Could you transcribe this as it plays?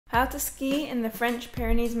How to ski in the French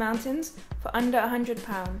Pyrenees Mountains for under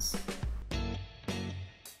 £100.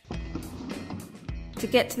 To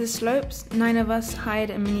get to the slopes, 9 of us hired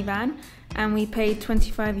a minivan and we paid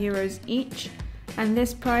 €25 each, and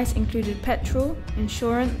this price included petrol,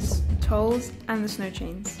 insurance, tolls and the snow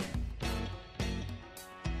chains.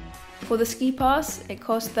 For the ski pass, it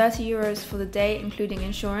cost €30 for the day including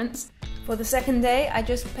insurance. For the second day, I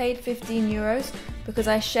just paid €15 because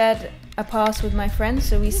I shared a pass with my friend,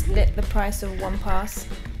 so we split the price of one pass.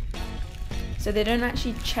 So they don't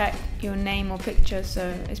actually check your name or picture,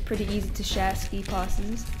 so it's pretty easy to share ski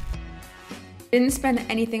passes. Didn't spend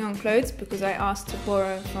anything on clothes because I asked to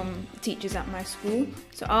borrow from teachers at my school.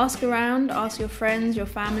 So ask around, ask your friends, your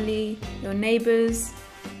family, your neighbours,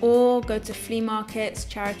 or go to flea markets,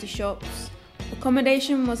 charity shops.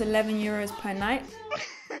 Accommodation was €11 per night.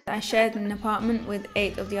 I shared an apartment with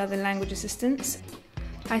 8 of the other language assistants.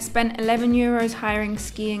 I spent €11 hiring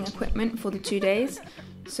skiing equipment for the 2 days.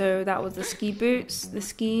 So that was the ski boots, the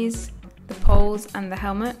skis, the poles and the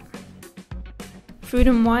helmet. Food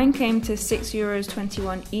and wine came to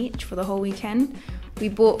 €6.21 each for the whole weekend. We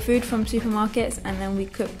bought food from supermarkets and then we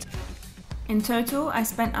cooked. In total, I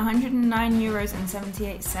spent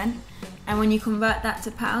 €109.78, and when you convert that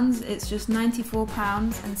to pounds, it's just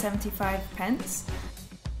 £94.75.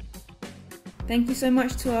 Thank you so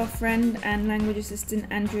much to our friend and language assistant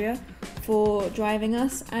Andrea for driving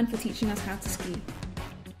us and for teaching us how to ski.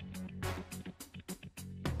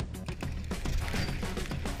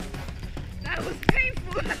 That was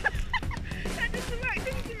painful.